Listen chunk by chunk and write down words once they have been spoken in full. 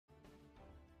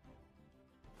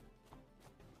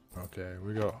Okay,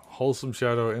 we got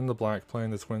Wholesomeshadow in the black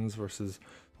playing the twins versus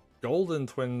Golden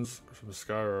Twins from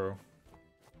Skyro.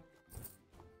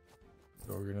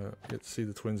 So we're gonna get to see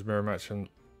the twins mirror match, and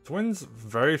twins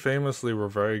very famously were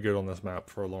very good on this map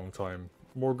for a long time.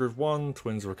 Wargroove won,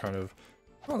 twins were kind of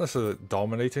not necessarily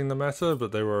dominating the meta,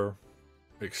 but they were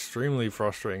extremely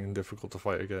frustrating and difficult to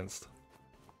fight against.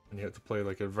 And you had to play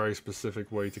like a very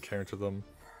specific way to counter them.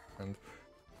 And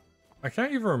I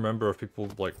can't even remember if people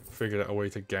like figured out a way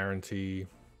to guarantee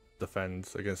defend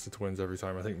against the twins every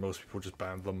time. I think most people just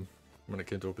banned them when it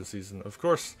came to open season. Of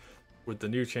course, with the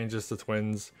new changes to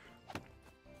twins, a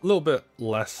little bit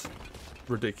less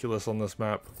ridiculous on this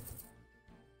map.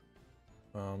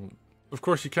 Of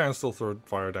course, you can still throw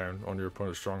fire down on your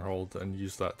opponent's stronghold and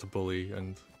use that to bully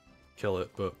and kill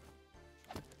it, but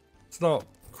it's not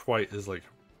quite as like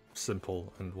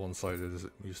simple and one-sided as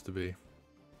it used to be.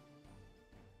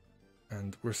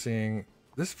 And we're seeing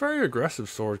this very aggressive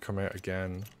sword come out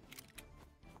again.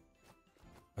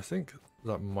 I think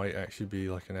that might actually be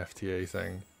like an FTA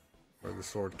thing, where the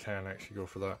sword can actually go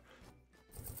for that.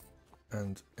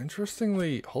 And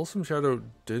interestingly, Wholesomeshadow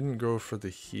didn't go for the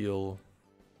heal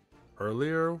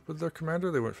earlier with their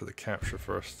commander. They went for the capture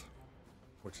first,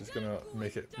 which is going to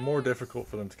make it more difficult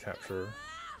for them to capture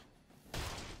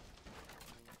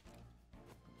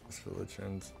this village.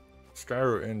 And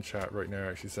Skyro in chat right now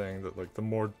actually saying that like the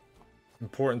more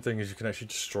important thing is you can actually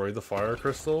destroy the fire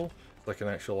crystal like an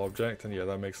actual object, and yeah,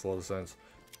 that makes a lot of sense.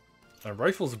 And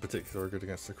rifles in particular are good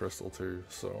against the crystal too,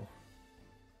 so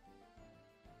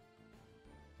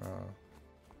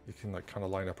you can like kind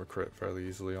of line up a crit fairly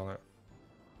easily on it.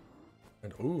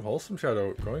 And ooh,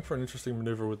 Wholesomeshadow going for an interesting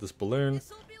maneuver with this balloon.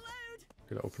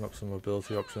 Gonna open up some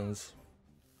mobility options.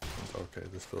 And okay,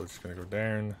 this village is gonna go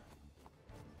down.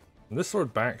 And this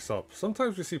sword backs up.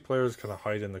 Sometimes we see players kind of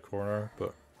hide in the corner,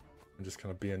 but and just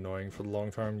kind of be annoying for the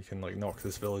long term. You can like knock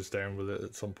this village down with it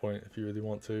at some point if you really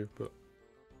want to, but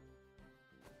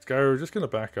Skyro just gonna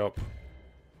back up.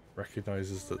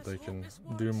 Recognizes that they can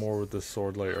do more with this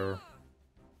sword later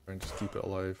and just keep it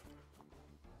alive.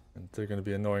 And they're going to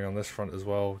be annoying on this front as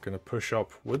well. Going to push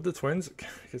up with the twins.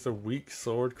 It's a weak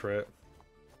sword crit.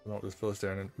 Knock this village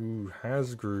down, and ooh,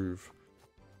 has groove.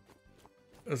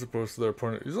 As opposed to their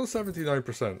opponent who's on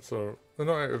 79%, so they're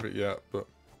not out of it yet, but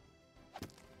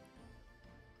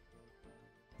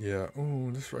yeah,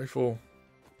 ooh, this rifle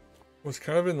was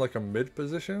kind of in like a mid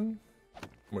position,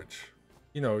 which,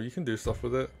 you know, you can do stuff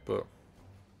with it, but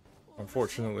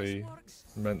unfortunately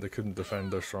meant they couldn't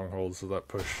defend their stronghold, so that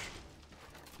push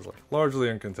was like largely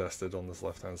uncontested on this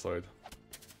left hand side.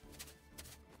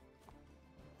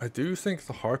 I do think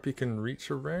the Harpy can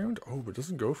reach around. Oh, but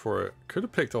doesn't go for it. Could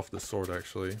have picked off this sword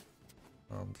actually.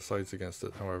 Decides against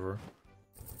it, however.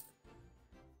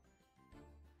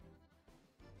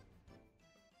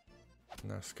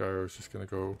 Now Skyro's just gonna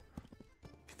go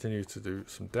continue to do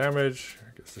some damage.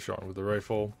 Gets the shot with the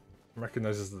rifle.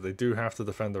 Recognizes that they do have to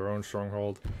defend their own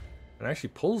stronghold, and actually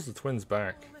pulls the twins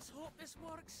back.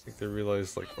 I think they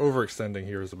realize like overextending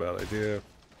here is a bad idea.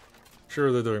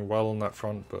 Sure, they're doing well on that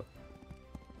front, but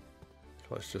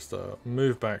let's just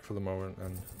move back for the moment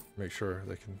and make sure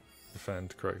they can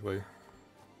defend correctly.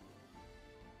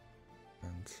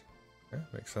 And yeah,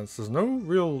 makes sense. There's no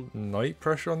real knight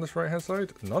pressure on this right hand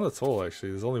side. None at all actually.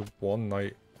 There's only one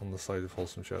knight on the side of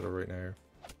Wholesomeshadow right now.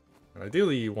 And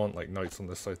ideally you want like knights on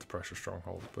this side to pressure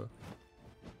stronghold, but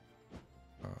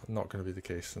not going to be the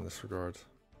case in this regard.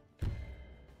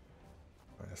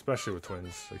 Especially with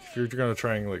twins. Like if you're going to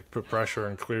try and like put pressure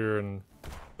and clear and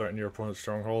threaten your opponent's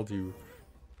stronghold, you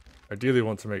ideally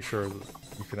want to make sure that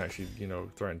you can actually, you know,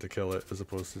 threaten to kill it as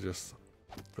opposed to just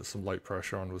put some light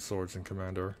pressure on with swords and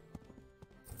commander.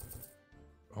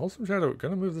 Wholesomeshadow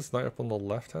gonna move this knight up on the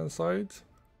left hand side.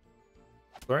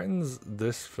 Threatens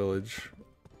this village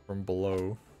from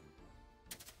below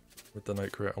with the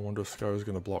knight crit. I wonder if Skyro's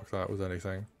gonna block that with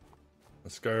anything.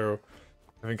 And Skyro,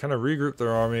 having kind of regrouped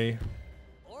their army,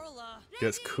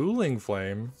 gets Cooling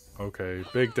Flame. Okay,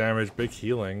 big damage, big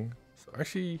healing. So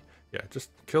actually, yeah,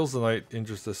 just kills the knight,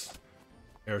 injures this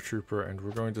air trooper, and we're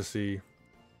going to see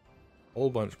a whole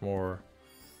bunch more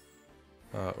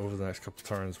over the next couple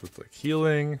turns with like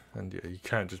healing. And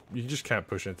yeah, you just can't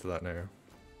push into that now.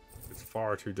 It's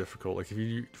far too difficult. Like if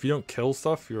you don't kill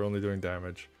stuff, you're only doing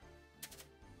damage.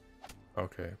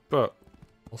 Okay, but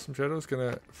Wholesomeshadow is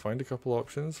gonna find a couple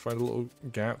options, find little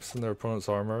gaps in their opponent's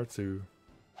armor to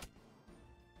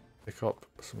pick up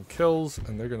some kills,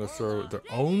 and they're gonna throw their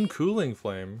own Cooling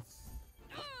Flame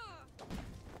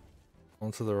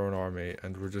onto their own army,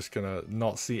 and we're just gonna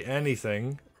not see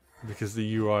anything because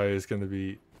the UI is gonna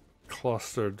be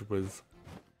clustered with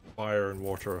fire and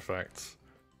water effects.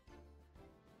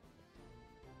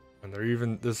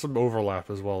 And there's some overlap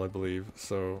as well, I believe,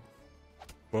 so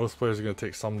both players are going to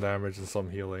take some damage and some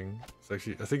healing. It's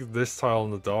actually, I think this tile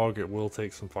on the dog, it will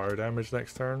take some fire damage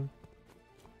next turn.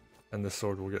 And this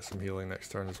sword will get some healing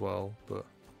next turn as well, but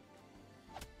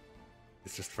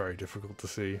it's just very difficult to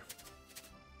see.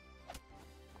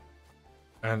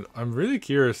 And I'm really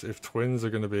curious if twins are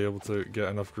going to be able to get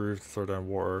enough groove to throw down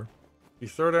water. If you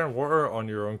throw down water on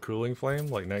your own cooling flame,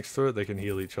 like next to it, they can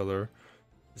heal each other.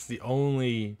 It's the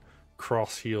only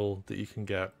cross heal that you can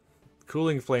get.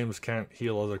 Cooling flames can't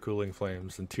heal other cooling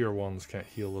flames, and tier 1s can't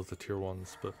heal other tier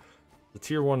 1s, but the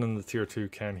tier 1 and the tier 2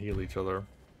 can heal each other.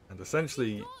 And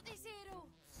essentially,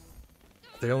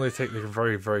 they only take like a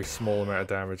very, very small amount of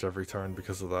damage every turn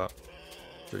because of that.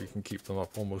 So you can keep them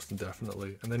up almost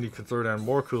indefinitely. And then you can throw down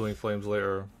more cooling flames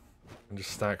later and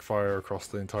just stack fire across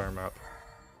the entire map.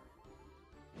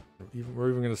 We're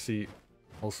even going to see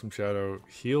Wholesomeshadow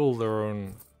heal their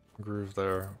own groove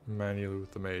there manually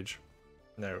with the mage.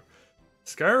 Now,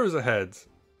 Skyro's ahead.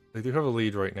 They do have a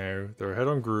lead right now. They're ahead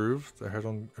on groove. They're ahead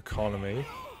on economy.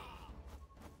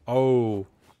 Oh,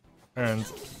 and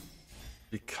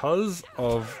because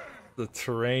of the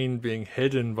terrain being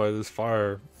hidden by this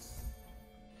fire,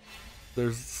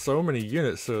 there's so many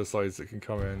unit suicides that can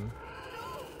come in.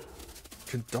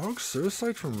 Can dogs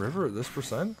suicide from river at this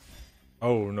percent?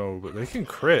 Oh no, but they can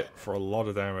crit for a lot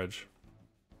of damage.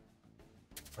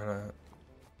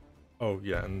 Oh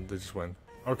yeah, and they just win.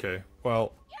 Okay,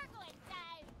 well,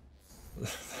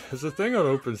 there's a thing on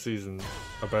open season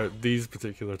about these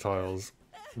particular tiles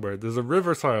where there's a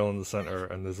river tile in the center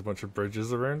and there's a bunch of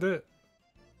bridges around it.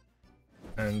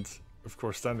 And of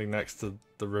course, standing next to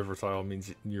the river tile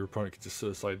means your opponent can just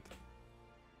suicide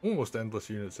almost endless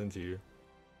units into you.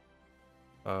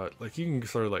 Like you can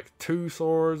throw like 2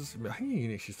 swords. I think you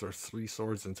can actually throw 3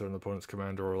 swords into an opponent's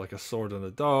commander, or like a sword and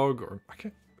a dog. Or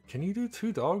can you do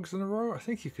 2 dogs in a row? I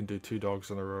think you can do 2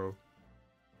 dogs in a row.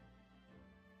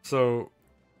 So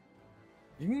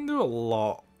you can do a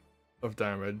lot of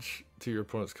damage to your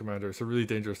opponent's commander. It's a really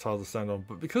dangerous tile to stand on,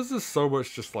 but because there's so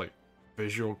much just like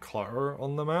visual clutter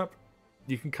on the map,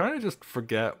 you can kind of just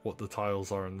forget what the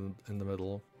tiles are in the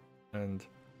middle, and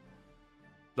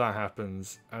that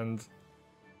happens. And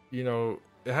you know,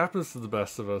 it happens to the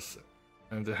best of us,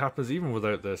 and it happens even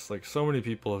without this. Like, so many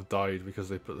people have died because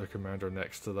they put their commander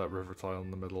next to that river tile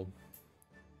in the middle.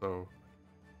 So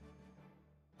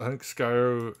I think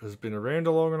Skyro has been around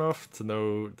long enough to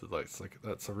know that like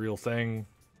that's a real thing,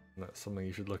 and that's something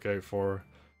you should look out for.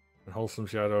 And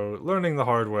Wholesomeshadow learning the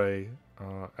hard way,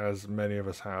 as many of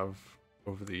us have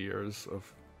over the years,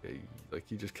 of like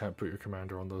you just can't put your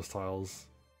commander on those tiles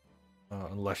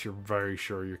unless you're very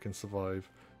sure you can survive.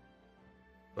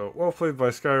 So well played by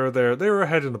Skyro there. They were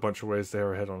ahead in a bunch of ways. They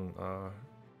were ahead on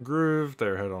groove, they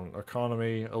were ahead on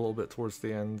economy a little bit towards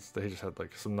the end. They just had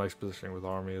like some nice positioning with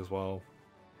army as well.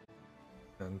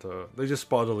 And they just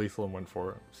spotted a lethal and went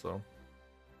for it. So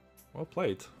well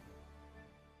played.